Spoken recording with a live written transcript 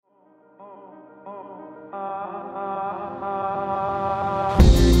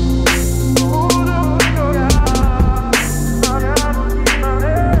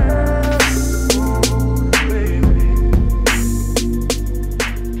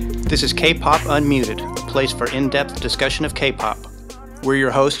This is K-Pop Unmuted, a place for in-depth discussion of K-pop. We're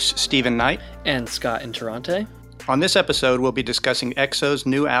your hosts, Stephen Knight and Scott Interrante. On this episode, we'll be discussing EXO's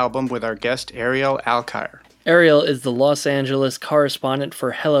new album with our guest, Ariel Alkire. Ariel is the Los Angeles correspondent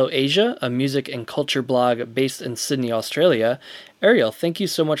for Hello Asia, a music and culture blog based in Sydney, Australia. Ariel, thank you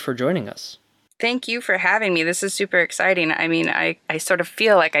so much for joining us. Thank you for having me. This is super exciting. I mean, I sort of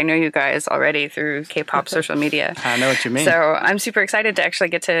feel like I know you guys already through K-pop social media. I know what you mean. So I'm super excited to actually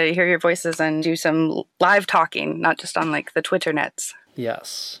get to hear your voices and do some live talking, not just on like the Twitter nets.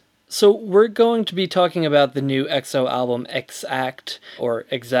 Yes. So we're going to be talking about the new EXO album, Exact, or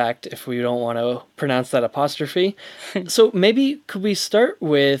Exact if we don't want to pronounce that apostrophe. So maybe could we start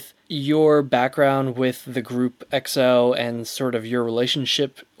with your background with the group EXO and sort of your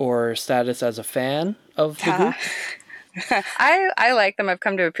relationship or status as a fan of the group? I like them. I've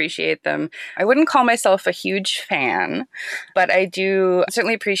come to appreciate them. I wouldn't call myself a huge fan, but I do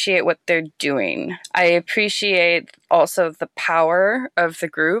certainly appreciate what they're doing. I appreciate also the power of the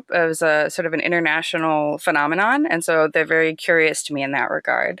group as a sort of an international phenomenon, and so they're very curious to me in that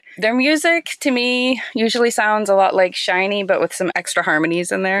regard. Their music, to me, usually sounds a lot like SHINee, but with some extra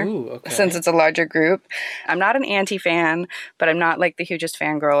harmonies in there. Ooh, okay. Since it's a larger group. I'm not an anti-fan, but I'm not like the hugest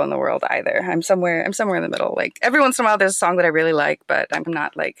fangirl in the world either. I'm somewhere in the middle. Like every once in a while there's a song that I really like, but I'm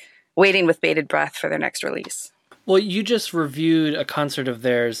not like waiting with bated breath for their next release. Well, you just reviewed a concert of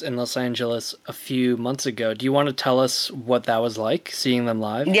theirs in Los Angeles a few months ago. Do you want to tell us what that was like, seeing them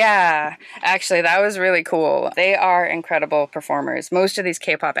live? Yeah, actually, that was really cool. They are incredible performers. Most of these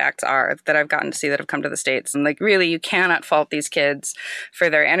K-pop acts are that I've gotten to see that have come to the States. And like, really, you cannot fault these kids for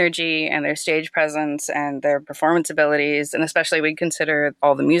their energy and their stage presence and their performance abilities. And especially we consider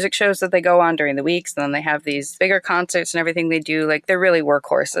all the music shows that they go on during the weeks. And then they have these bigger concerts and everything they do. Like, they're really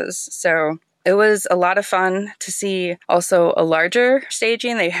workhorses. So it was a lot of fun to see also a larger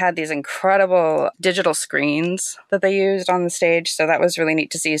staging. They had these incredible digital screens that they used on the stage. So that was really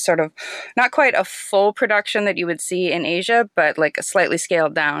neat to see, sort of not quite a full production that you would see in Asia, but like a slightly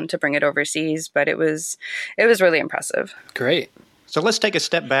scaled down to bring it overseas. But it was really impressive. Great. So let's take a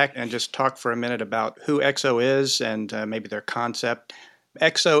step back and just talk for a minute about who EXO is and maybe their concept.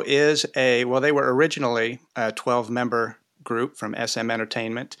 EXO is they were originally a 12-member group from SM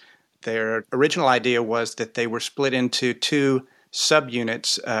Entertainment. Their original idea was that they were split into two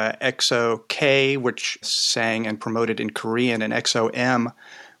subunits, EXO K, which sang and promoted in Korean, and EXO M,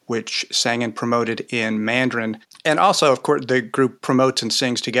 which sang and promoted in Mandarin. And also, of course, the group promotes and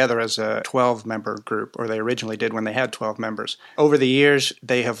sings together as a 12-member group, or they originally did when they had 12 members. Over the years,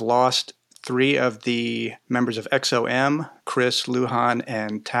 they have lost 3 of the members of EXO M, Chris, Luhan,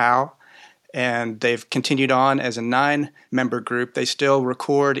 and Tao. And they've continued on as a 9-member group. They still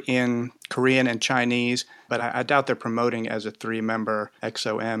record in Korean and Chinese, but I doubt they're promoting as a 3-member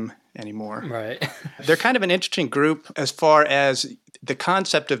EXO-M anymore. Right. They're kind of an interesting group as far as the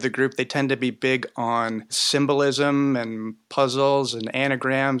concept of the group. They tend to be big on symbolism and puzzles and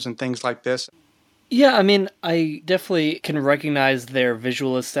anagrams and things like this. Yeah, I mean, I definitely can recognize their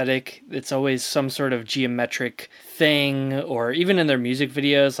visual aesthetic. It's always some sort of geometric thing, or even in their music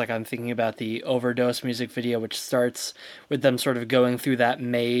videos, like I'm thinking about the Overdose music video, which starts with them sort of going through that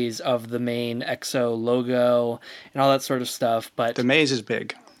maze of the main EXO logo and all that sort of stuff. But the maze is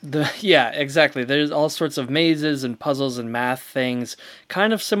big. Yeah, exactly. There's all sorts of mazes and puzzles and math things,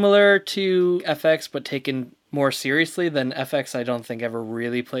 kind of similar to FX, but taken more seriously than FX. I don't think ever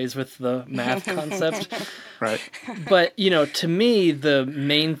really plays with the math concept. Right. But, to me, the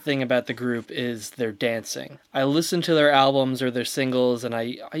main thing about the group is their dancing. I listen to their albums or their singles, and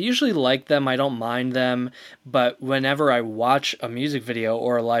I usually like them. I don't mind them. But whenever I watch a music video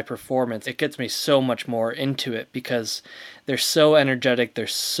or a live performance, it gets me so much more into it because they're so energetic. They're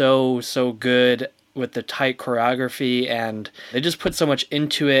so good with the tight choreography, and they just put so much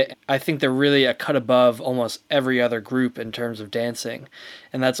into it. I think they're really a cut above almost every other group in terms of dancing,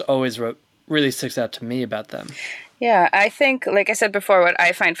 and that's always what really sticks out to me about them. Yeah, I think, like I said before, what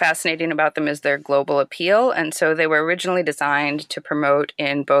I find fascinating about them is their global appeal. And so they were originally designed to promote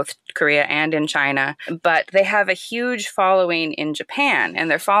in both Korea and in China, but they have a huge following in Japan.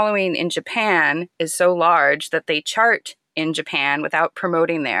 And their following in Japan is so large that they chart in Japan without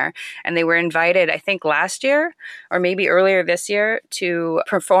promoting there. And they were invited, I think last year or maybe earlier this year, to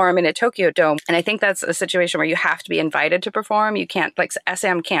perform in a Tokyo Dome. And I think that's a situation where you have to be invited to perform. You can't, like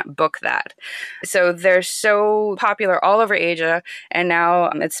SM can't book that. So they're so popular all over Asia. And now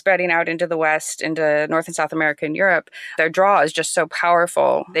it's spreading out into the West, into North and South America and Europe. Their draw is just so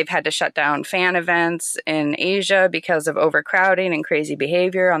powerful. They've had to shut down fan events in Asia because of overcrowding and crazy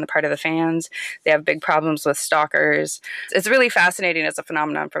behavior on the part of the fans. They have big problems with stalkers. it's really fascinating as a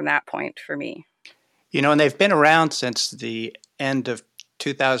phenomenon from that point for me. You know, and they've been around since the end of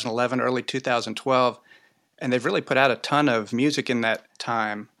 2011, early 2012, and they've really put out a ton of music in that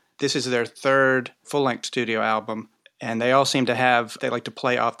time. This is their third full-length studio album, and they all seem to have, they like to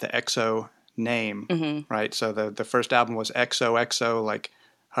play off the EXO name, right? So the first album was XOXO, like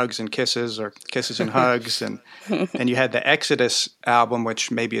Hugs and Kisses or Kisses and Hugs, and you had the Exodus album,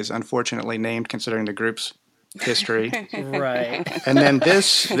 which maybe is unfortunately named considering the group's history. Right. And then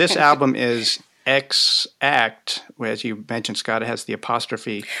this album is X-Act, where, as you mentioned, Scott, it has the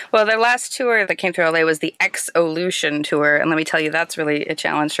apostrophe. Well, their last tour that came through LA was the X-Olution tour, and let me tell you, that's really a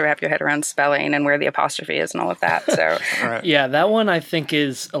challenge to wrap your head around spelling and where the apostrophe is and all of that. So, Right. Yeah, that one I think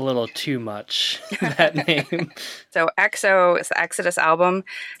is a little too much, that name. So EXO is the Exodus album.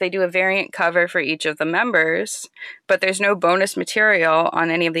 They do a variant cover for each of the members, but there's no bonus material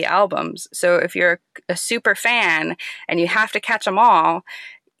on any of the albums. So if you're a super fan and you have to catch them all,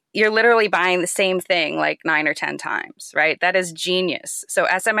 you're literally buying the same thing like 9 or 10 times, right? That is genius. So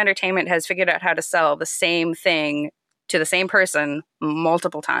SM Entertainment has figured out how to sell the same thing to the same person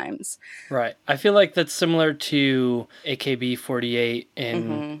multiple times. Right. I feel like that's similar to AKB48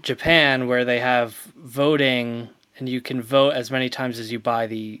 in Japan, where they have voting and you can vote as many times as you buy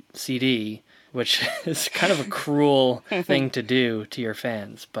the CD, which is kind of a cruel thing to do to your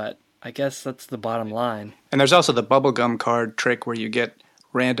fans, but I guess that's the bottom line. And there's also the bubblegum card trick where you get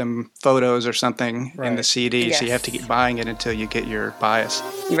random photos or something in the CD, Yes. so you have to keep buying it until you get your bias.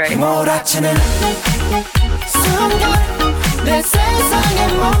 Right.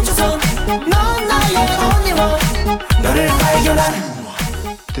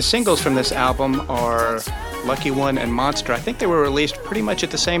 The singles from this album are Lucky One and Monster. I think they were released pretty much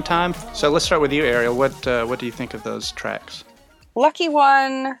at the same time. So let's start with you, Ariel. What do you think of those tracks? Lucky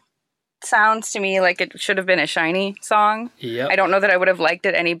One sounds to me like it should have been a SHINee song. Yep. I don't know that I would have liked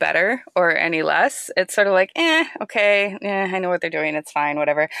it any better or any less. It's sort of like, okay, I know what they're doing. It's fine,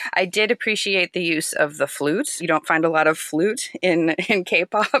 whatever. I did appreciate the use of the flute. You don't find a lot of flute in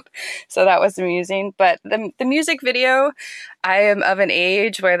K-pop, so that was amusing. But the music video, I am of an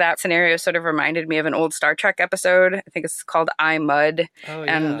age where that scenario sort of reminded me of an old Star Trek episode. I think it's called I, Mud. Oh,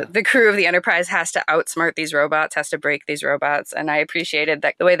 And yeah. the crew of the Enterprise has to outsmart these robots, has to break these robots. And I appreciated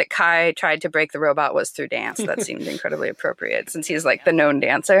that the way that Kai tried to break the robot was through dance. That seemed incredibly appropriate since he's like the known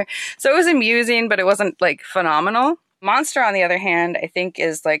dancer. So it was amusing, but it wasn't like phenomenal. Monster, on the other hand, I think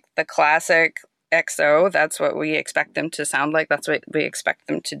is like the classic EXO. That's what we expect them to sound like. That's what we expect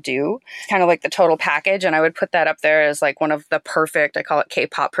them to do. It's kind of like the total package. And I would put that up there as like one of the perfect, I call it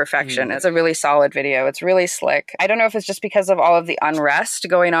K-pop perfection. It's a really solid video. It's really slick. I don't know if it's just because of all of the unrest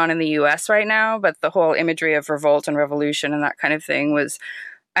going on in the US right now, but the whole imagery of revolt and revolution and that kind of thing was,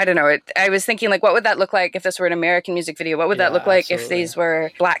 I don't know. I was thinking, like, what would that look like if this were an American music video? What would that look like if these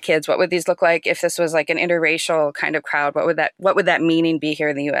were Black kids? What would these look like if this was like an interracial kind of crowd? What would that meaning be here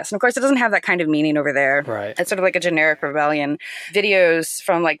in the US? And of course, it doesn't have that kind of meaning over there. Right. It's sort of like a generic rebellion. Videos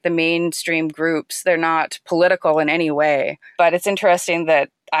from like the mainstream groups, they're not political in any way. But it's interesting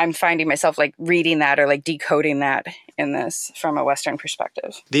that I'm finding myself like reading that or like decoding that in this from a Western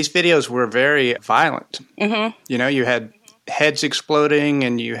perspective. These videos were very violent. You know, you had heads exploding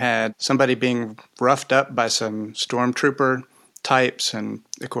and you had somebody being roughed up by some stormtrooper types and,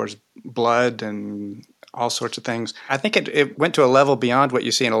 of course, blood and all sorts of things. I think it went to a level beyond what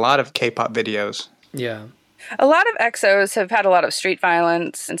you see in a lot of K-pop videos. Yeah. A lot of EXOs have had a lot of street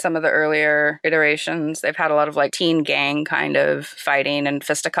violence in some of the earlier iterations. They've had a lot of like teen gang kind of fighting and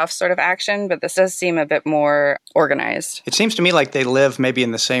fisticuffs sort of action, but this does seem a bit more organized. It seems to me like they live maybe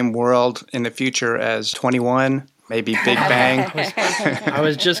in the same world in the future as 21, maybe Big Bang. I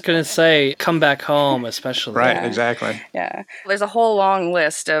was just going to say, Come Back Home, especially. Right, exactly. Yeah. There's a whole long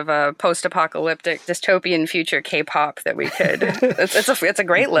list of post-apocalyptic dystopian future K-pop that we could. It's a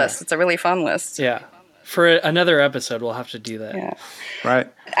great list. It's a really fun list. Yeah. For another episode, we'll have to do that. Yeah.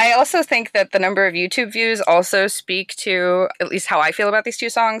 Right. I also think that the number of YouTube views also speak to at least how I feel about these two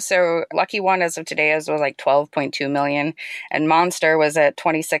songs. So Lucky One as of today was like 12.2 million and Monster was at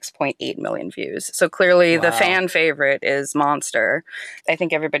 26.8 million views. So clearly the fan favorite is Monster. I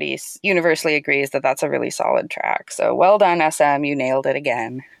think everybody universally agrees that that's a really solid track. So well done, SM. You nailed it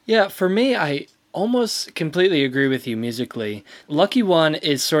again. Yeah, for me, I almost completely agree with you musically. Lucky One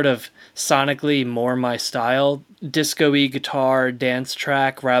is sort of sonically more my style, disco-y guitar dance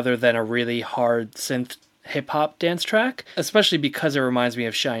track rather than a really hard synth hip-hop dance track, especially because it reminds me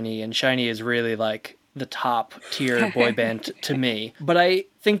of SHINee, and SHINee is really like the top tier boy band to me. But I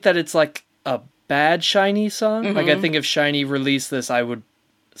think that it's like a bad SHINee song. Like I think if SHINee released this, I would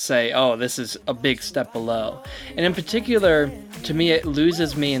say, oh, this is a big step below. And in particular, to me, it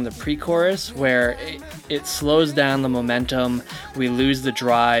loses me in the pre-chorus where it slows down the momentum, we lose the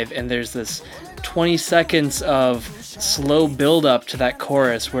drive, and there's this 20 seconds of slow build-up to that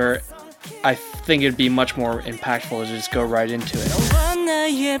chorus where I think it'd be much more impactful to just go right into it.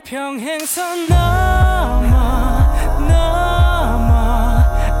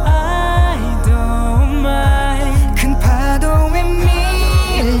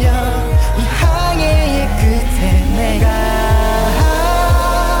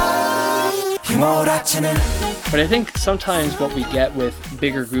 But I think sometimes what we get with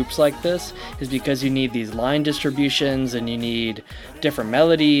bigger groups like this is because you need these line distributions and you need different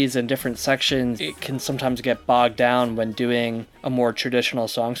melodies and different sections. It can sometimes get bogged down when doing a more traditional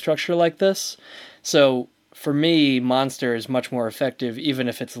song structure like this. So for me, Monster is much more effective, even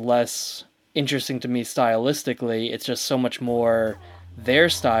if it's less interesting to me stylistically. It's just so much more their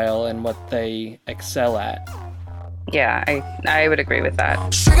style and what they excel at. Yeah, I would agree with that.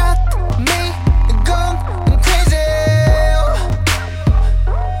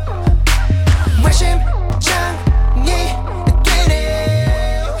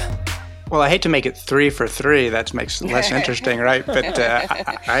 Well, I hate to make it 3 for 3. That makes it less interesting, right? But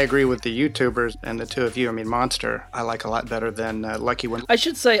I agree with the YouTubers and the two of you. I mean, Monster, I like a lot better than Lucky One. I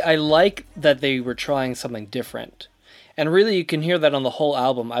should say I like that they were trying something different. And really, you can hear that on the whole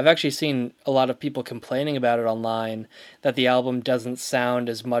album. I've actually seen a lot of people complaining about it online, that the album doesn't sound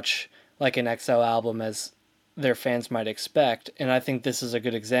as much like an EXO album as their fans might expect. And I think this is a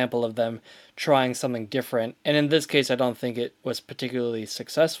good example of them trying something different. And in this case, I don't think it was particularly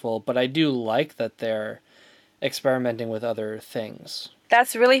successful, but I do like that they're experimenting with other things.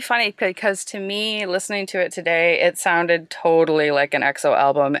 That's really funny because to me, listening to it today, it sounded totally like an EXO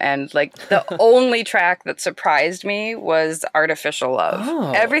album. And like the only track that surprised me was Artificial Love.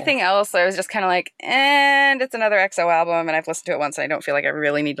 Oh. Everything else, I was just kind of like, and it's another EXO album. And I've listened to it once and I don't feel like I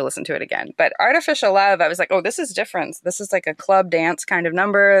really need to listen to it again. But Artificial Love, I was like, oh, this is different. This is like a club dance kind of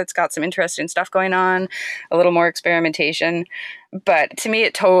number. It's got some interesting stuff going on, a little more experimentation. But to me,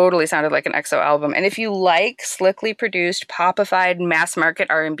 it totally sounded like an EXO album. And if you like slickly produced, popified, mass market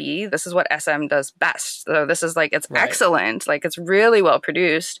R&B, this is what SM does best. So this is like, it's excellent. Like, it's really well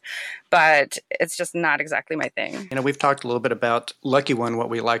produced, but it's just not exactly my thing. You know, we've talked a little bit about Lucky One, what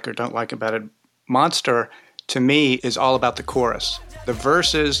we like or don't like about it. Monster, to me, is all about the chorus. The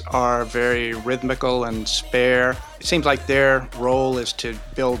verses are very rhythmical and spare. It seems like their role is to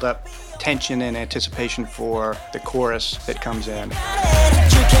build up tension and anticipation for the chorus that comes in.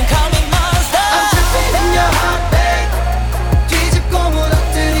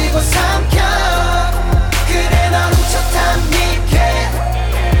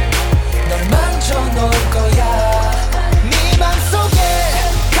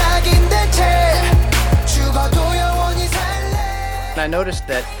 I noticed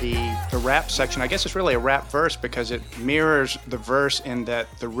that the rap section, I guess it's really a rap verse because it mirrors the verse in that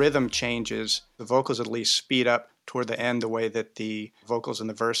the rhythm changes. The vocals at least speed up toward the end the way that the vocals in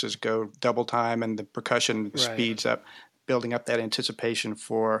the verses go double time and the percussion speeds up, building up that anticipation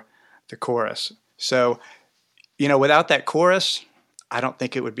for the chorus. So, you know, without that chorus, I don't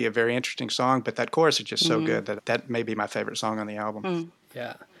think it would be a very interesting song, but that chorus is just so good that may be my favorite song on the album.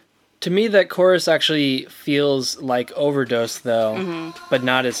 Yeah. To me, that chorus actually feels like Overdose, though, but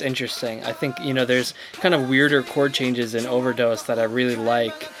not as interesting. I think, you know, there's kind of weirder chord changes in Overdose that I really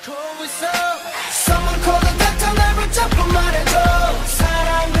like.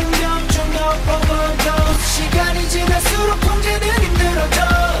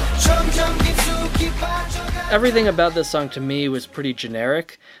 Everything about this song to me was pretty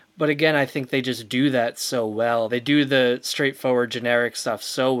generic, but again, I think they just do that so well. They do the straightforward generic stuff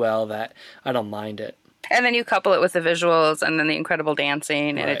so well that I don't mind it. And then you couple it with the visuals and then the incredible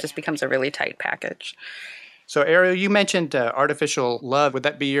dancing, and it just becomes a really tight package. So, Ariel, you mentioned Artificial Love. Would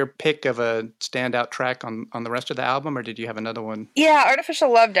that be your pick of a standout track on the rest of the album, or did you have another one? Yeah,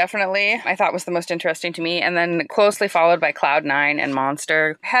 Artificial Love, definitely, I thought was the most interesting to me. And then closely followed by Cloud 9 and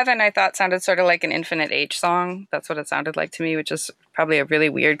Monster. Heaven, I thought, sounded sort of like an Infinite H song. That's what it sounded like to me, which is probably a really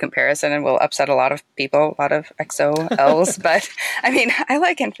weird comparison and will upset a lot of people, a lot of EXO-Ls. But, I mean, I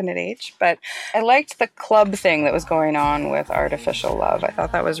like Infinite H, but I liked the club thing that was going on with Artificial Love. I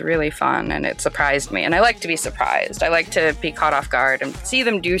thought that was really fun, and it surprised me. And I like to be surprised. I like to be caught off guard and see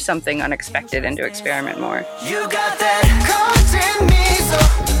them do something unexpected and to experiment more. You got that caught in me, so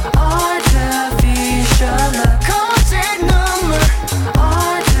artificial love. Caught in number,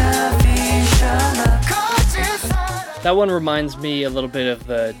 artificial love. That one reminds me a little bit of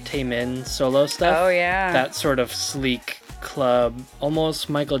the Taemin solo stuff. Oh, yeah. That sort of sleek club, almost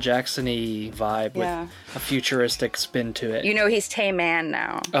Michael Jackson-y vibe Yeah. with a futuristic spin to it. You know he's Tay Man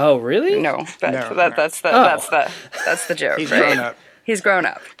now. Oh, really? No, No. that's the joke. He's right? grown up. He's grown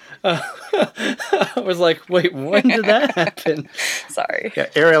up. I was like, wait, when did that happen? Sorry. Yeah,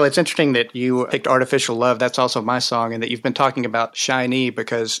 Ariel, it's interesting that you picked Artificial Love. That's also my song, and that you've been talking about Shiny,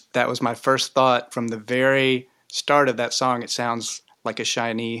 because that was my first thought from the very start of that song. It sounds like a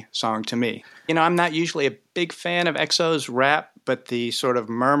Shiny song to me. You know, I'm not usually a big fan of EXO's rap, but the sort of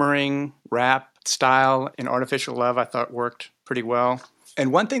murmuring rap style in Artificial Love I thought worked pretty well.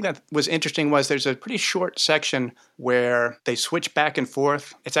 And one thing that was interesting was there's a pretty short section where they switch back and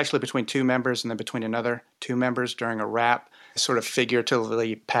forth. It's actually between two members and then between another two members during a rap, sort of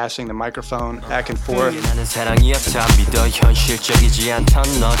figuratively passing the microphone back and forth. 나는 사랑이었다 믿어 현실적이지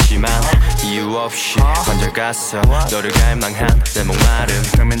않던 너지만 이유 없이 혼자 갔어 너를 갈망한 내 목마름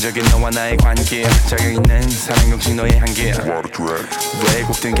표면적인 너와 나의 관계 자격 있는 사랑 공식 너의 한계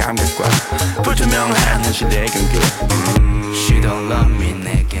왜곡된 감각과 불투명한 현실의 경계 She don't love me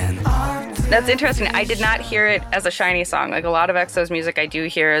내겐 That's interesting. I did not hear it as a Shiny song. Like a lot of EXO's music I do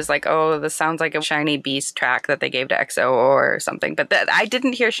hear is like, oh, this sounds like a Shiny Beast track that they gave to EXO or something. But I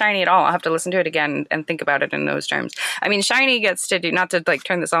didn't hear Shiny at all. I'll have to listen to it again and think about it in those terms. I mean, Shiny gets to do, not to like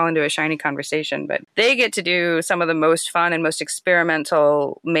turn this all into a Shiny conversation, but they get to do some of the most fun and most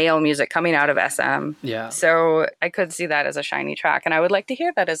experimental male music coming out of SM. Yeah. So I could see that as a Shiny track, and I would like to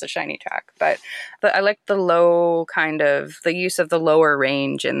hear that as a Shiny track. But I like the low kind of, the use of the lower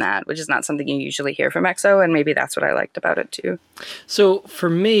range in that, which is not something you usually hear from EXO, and maybe that's what I liked about it too. So for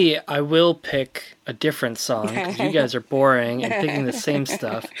me, I will pick a different song because you guys are boring and picking the same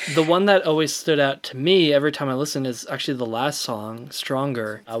stuff. The one that always stood out to me every time I listen is actually the last song,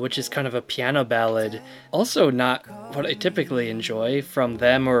 Stronger, which is kind of a piano ballad. Also not what I typically enjoy from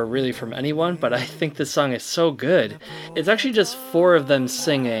them or really from anyone, but I think this song is so good. It's actually just four of them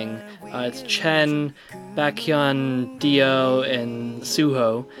singing. It's Chen, Baekhyun, Dio, and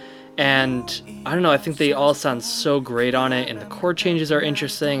Suho. And I don't know, I think they all sound so great on it, and the chord changes are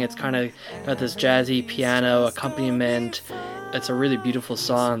interesting. It's kind of got this jazzy piano accompaniment. It's a really beautiful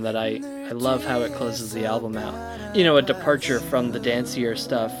song that I love how it closes the album out. You know, a departure from the dancier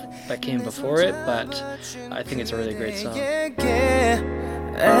stuff that came before it, but I think it's a really great song.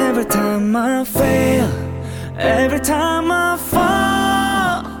 Every time I fail, every time I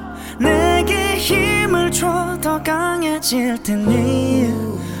fall, 내게 힘을 줘 더 강해질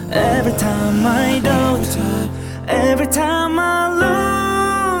테니. Every time I doubt, every time I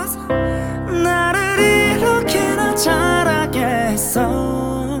lose, 나를 이렇게나 잘하게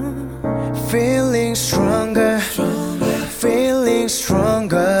했어. Feeling stronger, feeling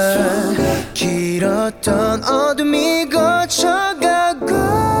stronger. 길었던 어둠이 거쳐가고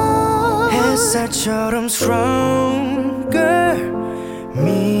햇살처럼 stronger,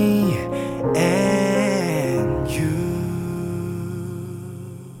 me and you.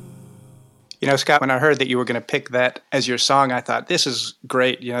 You know, Scott, when I heard that you were going to pick that as your song, I thought, this is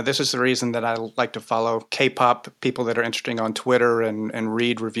great. You know, this is the reason that I like to follow K-pop people that are interesting on Twitter and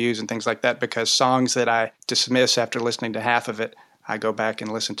read reviews and things like that, because songs that I dismiss after listening to half of it, I go back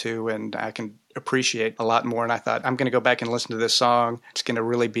and listen to, and I can appreciate a lot more. And I thought, I'm going to go back and listen to this song. It's going to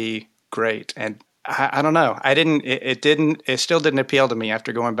really be great. And I don't know. It still didn't appeal to me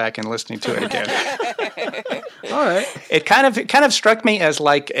after going back and listening to it again. All right. It kind of struck me as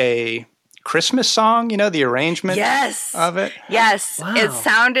like a Christmas song, you know, the arrangement of it. Yes. Wow. It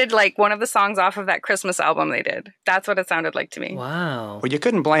sounded like one of the songs off of that Christmas album they did. That's what it sounded like to me. Wow. Well, you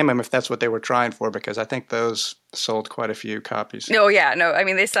couldn't blame them if that's what they were trying for, because I think those sold quite a few copies. No, yeah, no. I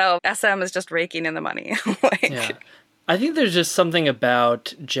mean, they sell, SM is just raking in the money. Yeah. I think there's just something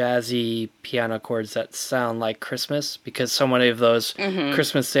about jazzy piano chords that sound like Christmas, because so many of those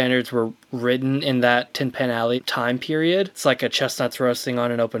Christmas standards were written in that Tin Pan Alley time period. It's like a chestnuts roasting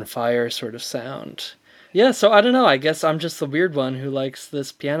on an open fire sort of sound. Yeah, so I don't know. I guess I'm just the weird one who likes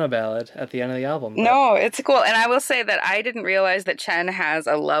this piano ballad at the end of the album. But... No, it's cool. And I will say that I didn't realize that Chen has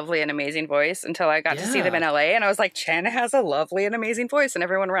a lovely and amazing voice until I got to see them in LA. And I was like, Chen has a lovely and amazing voice. And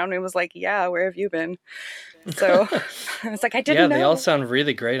everyone around me was like, yeah, where have you been? So I was like, I didn't know. Yeah, they all sound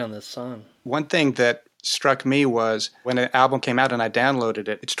really great on this song. One thing that struck me was when an album came out and I downloaded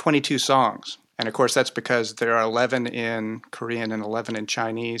it, it's 22 songs. And of course, that's because there are 11 in Korean and 11 in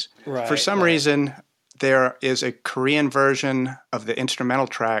Chinese. Right, For some reason, there is a Korean version of the instrumental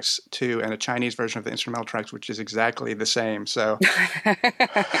tracks too, and a Chinese version of the instrumental tracks, which is exactly the same. So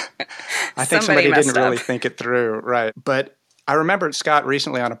I think somebody didn't really think it through. Right. But I remember, Scott,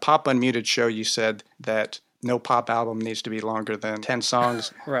 recently on a Pop Unmuted show, you said that no pop album needs to be longer than 10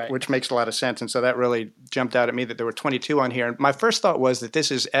 songs, Right. which makes a lot of sense. And so that really jumped out at me that there were 22 on here. And my first thought was that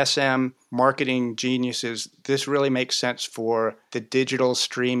this is SM marketing geniuses. This really makes sense for the digital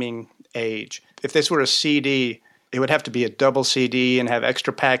streaming age. If this were a CD, it would have to be a double CD and have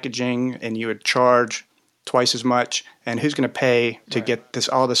extra packaging, and you would charge twice as much. And who's going to pay to get this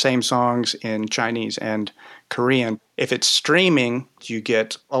all the same songs in Chinese and Korean? If it's streaming, you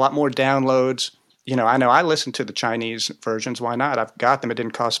get a lot more downloads. You know I listen to the Chinese versions. Why not? I've got them. It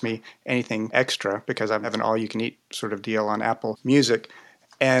didn't cost me anything extra because I have an all-you-can-eat sort of deal on Apple Music.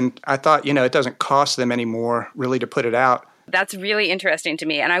 And I thought, it doesn't cost them anymore really to put it out. That's really interesting to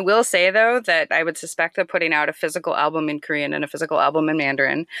me. And I will say, though, that I would suspect that putting out a physical album in Korean and a physical album in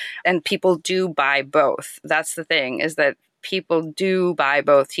Mandarin, and people do buy both. That's the thing, is that people do buy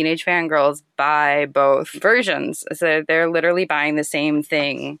both. Teenage fangirls buy both versions. So they're literally buying the same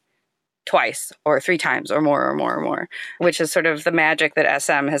thing twice or 3 times or more, which is sort of the magic that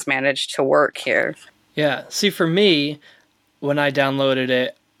SM has managed to work here. Yeah. See, for me, when I downloaded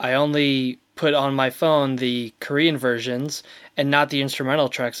it, I only put on my phone the Korean versions and not the instrumental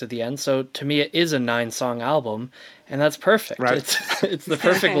tracks at the end. So to me, it is a 9-song album, and that's perfect. Right. It's the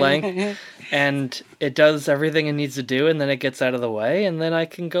perfect length, and it does everything it needs to do, and then it gets out of the way, and then I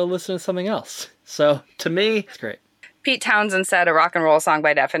can go listen to something else. So to me, it's great. Pete Townsend said a rock and roll song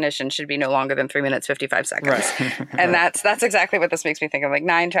by definition should be no longer than 3 minutes, 55 seconds. Right. And that's exactly what this makes me think of, like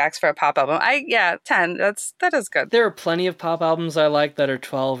 9 tracks for a pop album. 10. That is good. There are plenty of pop albums I like that are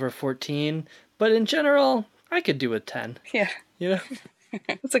 12 or 14, but in general, I could do with 10. Yeah. You know?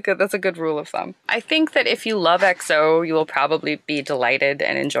 That's a good rule of thumb. I think that if you love EXO, you will probably be delighted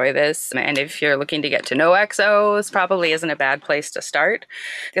and enjoy this. And if you're looking to get to know EXO, this probably isn't a bad place to start.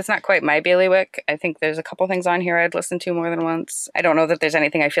 It's not quite my bailiwick. I think there's a couple things on here I'd listen to more than once. I don't know that there's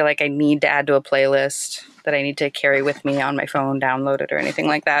anything I feel like I need to add to a playlist that I need to carry with me on my phone, download it or anything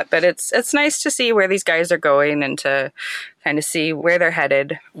like that. But it's nice to see where these guys are going and to kind of see where they're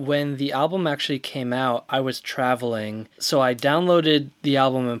headed. When the album actually came out, I was traveling, so I downloaded the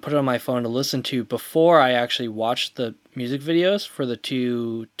album and put it on my phone to listen to before I actually watched the music videos for the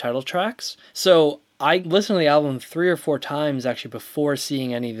 2 title tracks. So I listened to the album 3 or 4 times actually before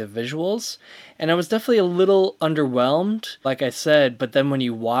seeing any of the visuals, and I was definitely a little underwhelmed, like I said, but then when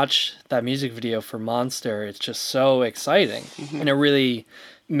you watch that music video for Monster, it's just so exciting, and it really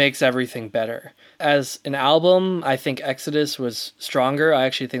makes everything better. As an album, I think Exodus was stronger. I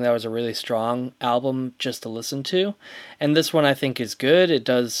actually think that was a really strong album just to listen to. And this one I think is good. It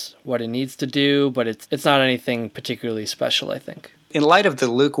does what it needs to do, but it's not anything particularly special, I think. In light of the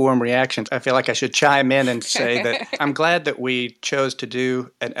lukewarm reactions, I feel like I should chime in and say that I'm glad that we chose to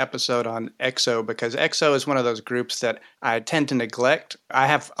do an episode on EXO, because EXO is one of those groups that I tend to neglect. I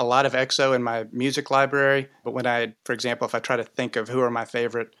have a lot of EXO in my music library, but for example, if I try to think of who are my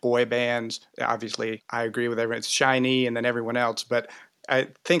favorite boy bands, obviously I agree with everyone. It's SHINee and then everyone else, but I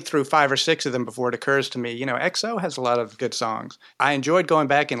think through 5 or 6 of them before it occurs to me, EXO has a lot of good songs. I enjoyed going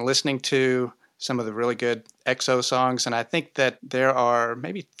back and listening to some of the really good EXO songs, and I think that there are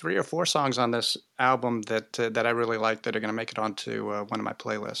maybe 3 or 4 songs on this album that I really like that are going to make it onto one of my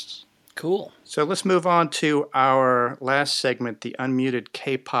playlists. Cool. So let's move on to our last segment, the unmuted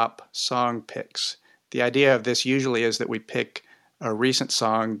K-pop song picks. The idea of this usually is that we pick a recent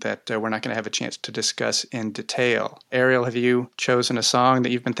song that we're not going to have a chance to discuss in detail. Ariel, have you chosen a song that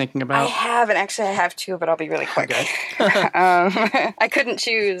you've been thinking about? I have, and actually I have 2, but I'll be really quick. Okay. I couldn't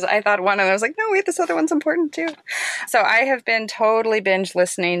choose. I thought one, and I was like, no, wait, this other one's important too. So I have been totally binge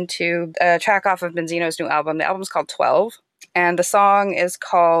listening to a track off of Benzino's new album. The album's called 12. And the song is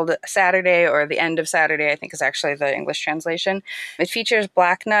called Saturday, or The End of Saturday, I think is actually the English translation. It features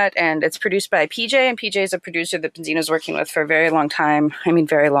Black Nut, and it's produced by PJ, and PJ is a producer that Benzino's working with for a very long time. I mean,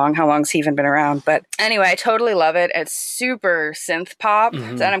 very long. How long's he even been around? But anyway, I totally love it. It's super synth pop,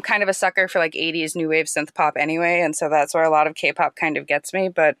 and I'm kind of a sucker for like 80s new wave synth pop anyway, and so that's where a lot of K-pop kind of gets me.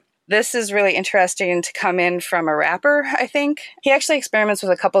 But this is really interesting to come in from a rapper, I think. He actually experiments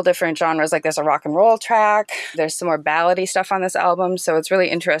with a couple different genres, like there's a rock and roll track, there's some more ballady stuff on this album, so it's really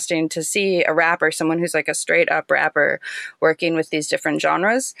interesting to see a rapper, someone who's like a straight up rapper, working with these different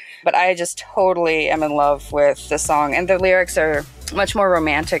genres. But I just totally am in love with the song, and the lyrics are much more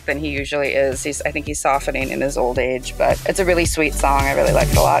romantic than he usually is. I think he's softening in his old age, but it's a really sweet song. I really like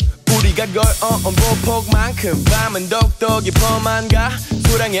it a lot. 우리가 걸어온 보폭만큼 밤은 독독이 펌한가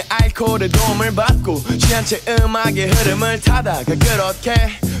수량의 알코올의 도움을 받고 취한 채 음악의 흐름을 타다가 그렇게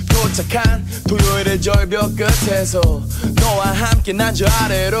도착한 토요일의 절벽 끝에서 너와 함께 난 저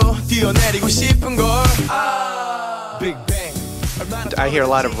아래로 뛰어내리고 싶은 걸 Big Bang. I hear a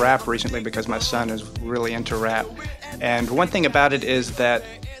lot of rap recently because my son is really into rap. And one thing about it is that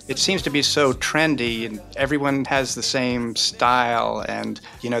it seems to be so trendy and everyone has the same style. And,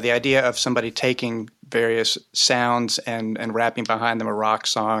 the idea of somebody taking various sounds and rapping behind them, a rock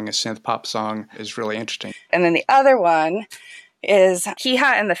song, a synth pop song, is really interesting. And then the other one is Kiha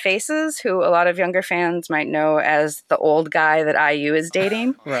and the Faces, who a lot of younger fans might know as the old guy that IU is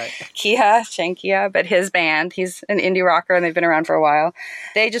dating. Right. Kiha, Shang Kia, but his band, he's an indie rocker and they've been around for a while.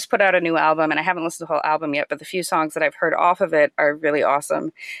 They just put out a new album and I haven't listened to the whole album yet, but the few songs that I've heard off of it are really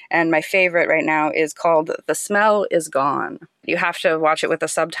awesome. And my favorite right now is called The Smell Is Gone. You have to watch it with the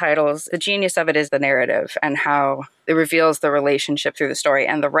subtitles. The genius of it is the narrative and how it reveals the relationship through the story.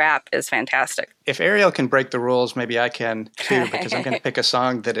 And the rap is fantastic. If Ariel can break the rules, maybe I can too, because I'm going to pick a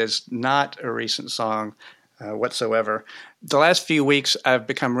song that is not a recent song whatsoever. The last few weeks, I've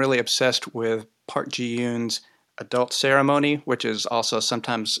become really obsessed with Park Ji-yoon's Adult Ceremony, which is also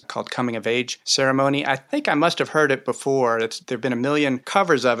sometimes called Coming of Age Ceremony. I think I must have heard it before. There have been a million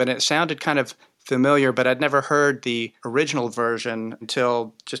covers of it, and it sounded kind of familiar, but I'd never heard the original version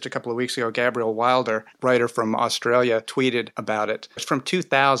until just a couple of weeks ago. Gabrielle Wilder, writer from Australia, tweeted about it. It's from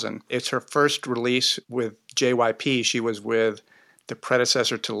 2000. It's her first release with JYP. She was with the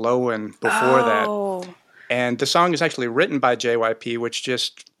predecessor to Lowen before that. And the song is actually written by JYP, which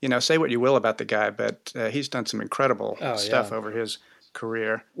just, say what you will about the guy, but he's done some incredible stuff over his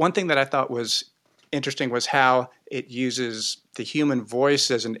career. One thing that I thought was interesting was how it uses the human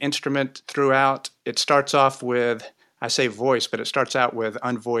voice as an instrument throughout. It starts off with, I say voice, but it starts out with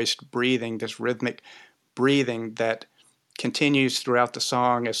unvoiced breathing, this rhythmic breathing that continues throughout the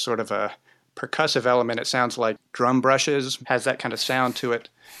song as sort of a percussive element. It sounds like drum brushes, has that kind of sound to it.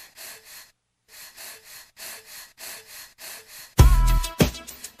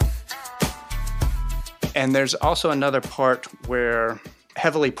 And there's also another part where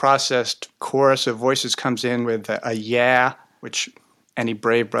heavily processed chorus of voices comes in with a yeah, which any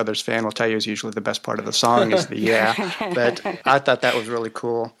Brave Brothers fan will tell you is usually the best part of the song is the yeah. But I thought that was really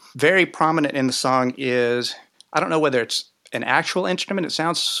cool. Very prominent in the song is, I don't know whether it's an actual instrument. It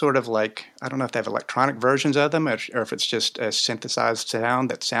sounds sort of like, I don't know if they have electronic versions of them or if it's just a synthesized sound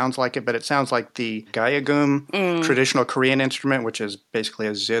that sounds like it, but it sounds like the gayagum, traditional Korean instrument, which is basically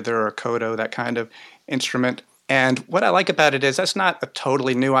a zither or koto, that kind of instrument. And what I like about it is that's not a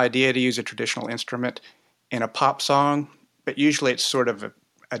totally new idea to use a traditional instrument in a pop song, but usually it's sort of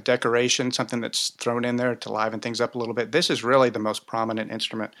a decoration, something that's thrown in there to liven things up a little bit. This is really the most prominent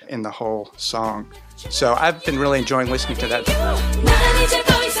instrument in the whole song. So I've been really enjoying listening to that.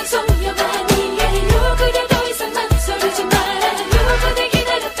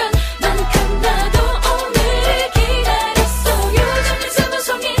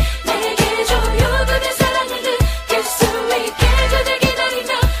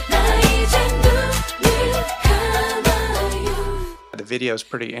 Video is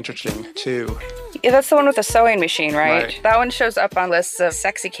pretty interesting too. Yeah, that's the one with the sewing machine, right? That one shows up on lists of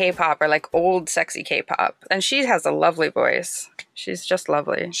sexy K-pop or like old sexy K-pop. And she has a lovely voice. She's just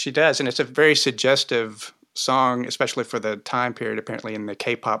lovely. She does. And it's a very suggestive song, especially for the time period, apparently, in the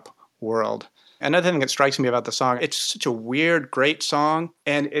K-pop world. Another thing that strikes me about the song, it's such a weird, great song.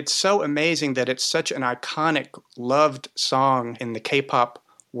 And it's so amazing that it's such an iconic, loved song in the K-pop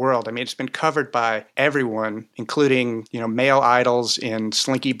world. I mean, it's been covered by everyone, including, male idols in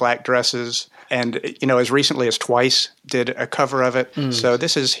slinky black dresses. And, as recently as Twice did a cover of it. So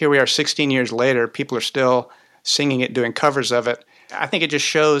here we are 16 years later, people are still singing it, doing covers of it. I think it just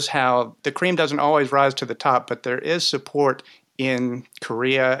shows how the cream doesn't always rise to the top, but there is support in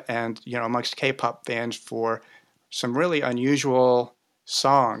Korea and, amongst K-pop fans for some really unusual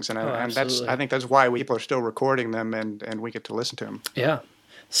songs. And I think that's why people are still recording them and we get to listen to them. Yeah.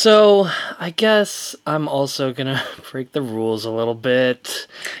 So, I guess I'm also going to break the rules a little bit.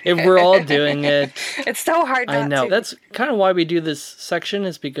 If we're all doing it. It's so hard not to. I know. That's kind of why we do this section,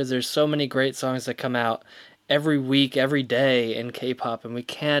 is because there's so many great songs that come out every week, every day in K-pop, and we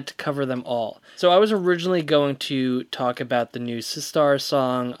can't cover them all. So I was originally going to talk about the new Sistar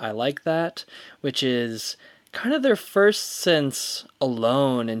song, I Like That, which is kind of their first since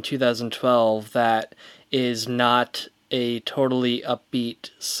Alone in 2012 that is not a totally upbeat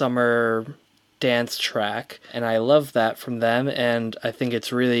summer dance track, and I love that from them, and I think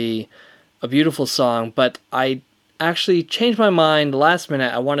it's really a beautiful song. But I actually changed my mind last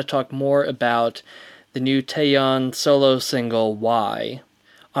minute. I want to talk more about the new Taeyeon solo single, Why.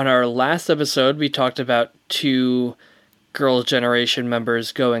 On our last episode, we talked about 2 Girls' Generation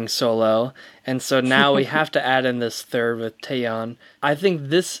members going solo, and so now we have to add in this third with Taeyeon. I think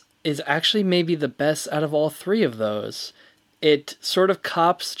this is actually maybe the best out of all 3 of those. It sort of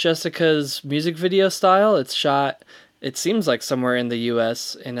cops Jessica's music video style. It's shot, it seems like somewhere in the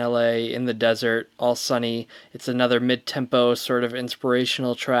US, in LA, in the desert, all sunny. It's another mid-tempo sort of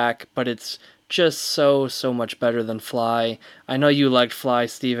inspirational track, but it's just so much better than Fly. I know you liked Fly,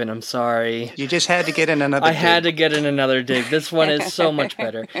 Steven. I'm sorry. You just had to get in another dig. Had to get in another dig. This one is so much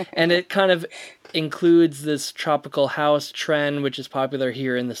better. And it kind of includes this tropical house trend, which is popular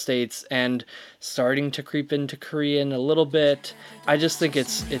here in the States and starting to creep into Korean a little bit. I just think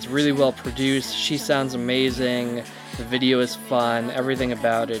it's really well produced. She sounds amazing. The video is fun. Everything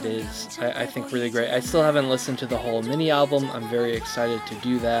about it is, I think, really great. I still haven't listened to the whole mini album. I'm very excited to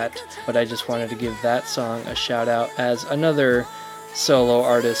do that, but I just wanted to give that song a shout out as another solo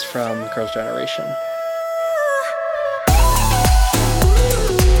artist from Girls' Generation.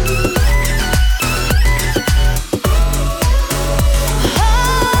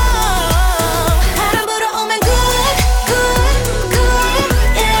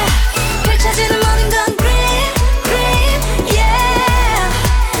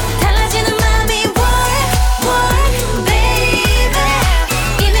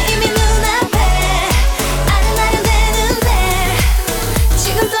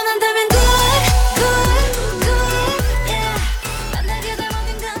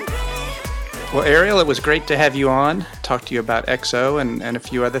 Well, Ariel, it was great to have you on, talk to you about EXO and a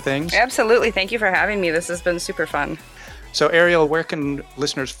few other things. Absolutely. Thank you for having me. This has been super fun. So, Ariel, where can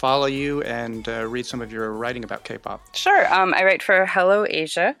listeners follow you and read some of your writing about K-pop? Sure. I write for Hello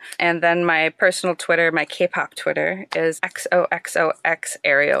Asia, and then my personal Twitter, my K-pop Twitter, is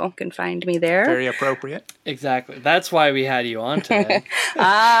XOXOX-Ariel. You can find me there. Very appropriate. Exactly. That's why we had you on today.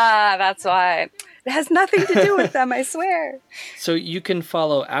 That's why. It has nothing to do with them, I swear. So you can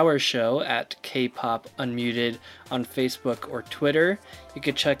follow our show at K-Pop Unmuted on Facebook or Twitter. You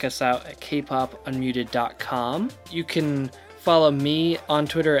can check us out at kpopunmuted.com. You can follow me on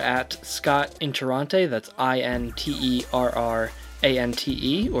Twitter at Scott Interrante. That's INTERRANTE.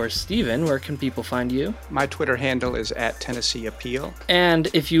 Or Steven, where can people find you? My Twitter handle is at Tennessee Appeal. And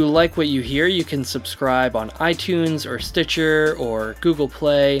if you like what you hear, you can subscribe on iTunes or Stitcher or Google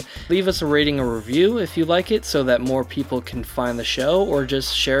Play. Leave us a rating or review if you like it so that more people can find the show, or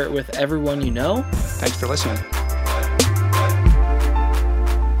just share it with everyone you know. Thanks for listening.